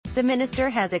The minister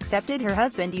has accepted her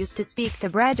husband used to speak to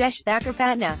Brajesh Thakur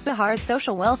Patna. Bihar's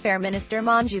social welfare minister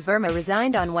Manju Verma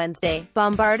resigned on Wednesday,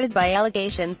 bombarded by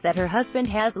allegations that her husband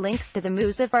has links to the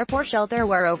Muzaffarpur shelter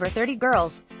where over 30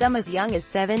 girls, some as young as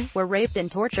 7, were raped and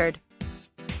tortured.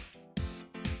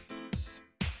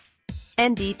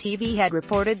 NDTV had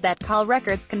reported that call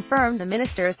records confirmed the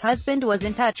minister's husband was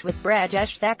in touch with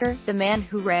Brajesh Thakur, the man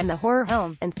who ran the horror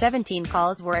home, and 17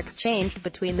 calls were exchanged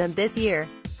between them this year.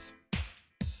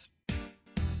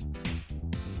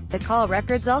 The call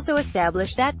records also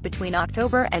established that, between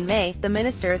October and May, the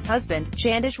minister's husband,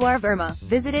 Manju Verma,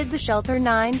 visited the shelter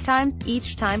 9 times,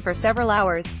 each time for several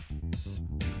hours.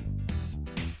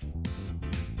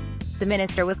 The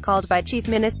minister was called by Chief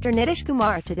Minister Nitish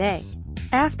Kumar today.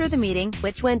 After the meeting,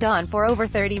 which went on for over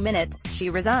 30 minutes, she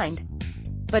resigned.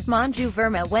 But Manju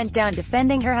Verma went down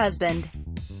defending her husband.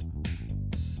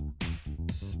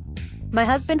 "My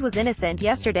husband was innocent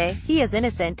yesterday, he is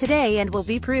innocent today and will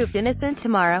be proved innocent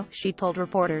tomorrow," she told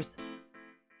reporters.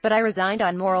 "But I resigned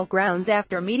on moral grounds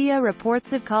after media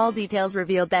reports of call details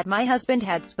revealed that my husband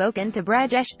had spoken to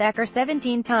Brajesh Thakur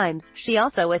 17 times. She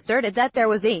also asserted that there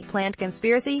was a planned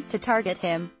conspiracy to target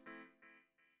him.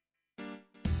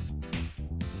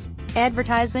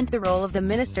 Advertisement. The role of the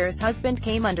minister's husband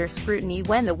came under scrutiny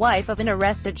when the wife of an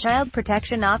arrested child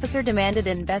protection officer demanded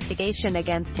an investigation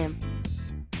against him.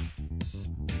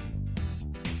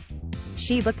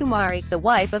 Shiva Kumari, the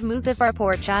wife of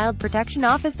Muzaffarpur child protection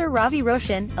officer Ravi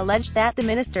Roshan, alleged that the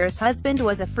minister's husband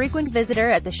was a frequent visitor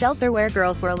at the shelter where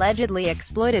girls were allegedly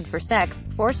exploited for sex,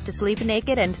 forced to sleep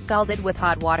naked and scalded with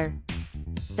hot water.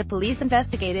 The police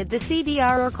investigated the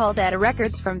CDR call data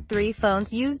records from 3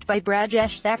 phones used by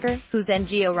Brajesh Thakur, whose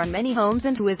NGO run many homes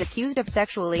and who is accused of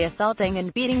sexually assaulting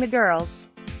and beating the girls.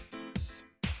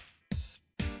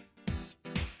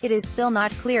 It is still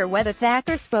not clear whether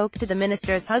Thakur spoke to the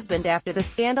minister's husband after the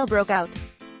scandal broke out.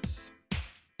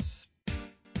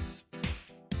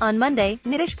 On Monday,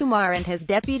 Nitish Kumar and his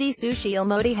deputy Sushil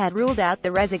Modi had ruled out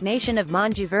the resignation of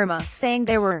Manju Verma, saying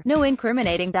there were no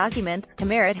incriminating documents to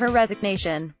merit her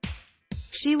resignation.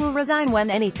 "She will resign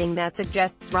when anything that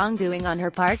suggests wrongdoing on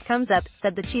her part comes up,"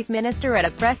 said the chief minister at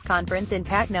a press conference in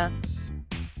Patna.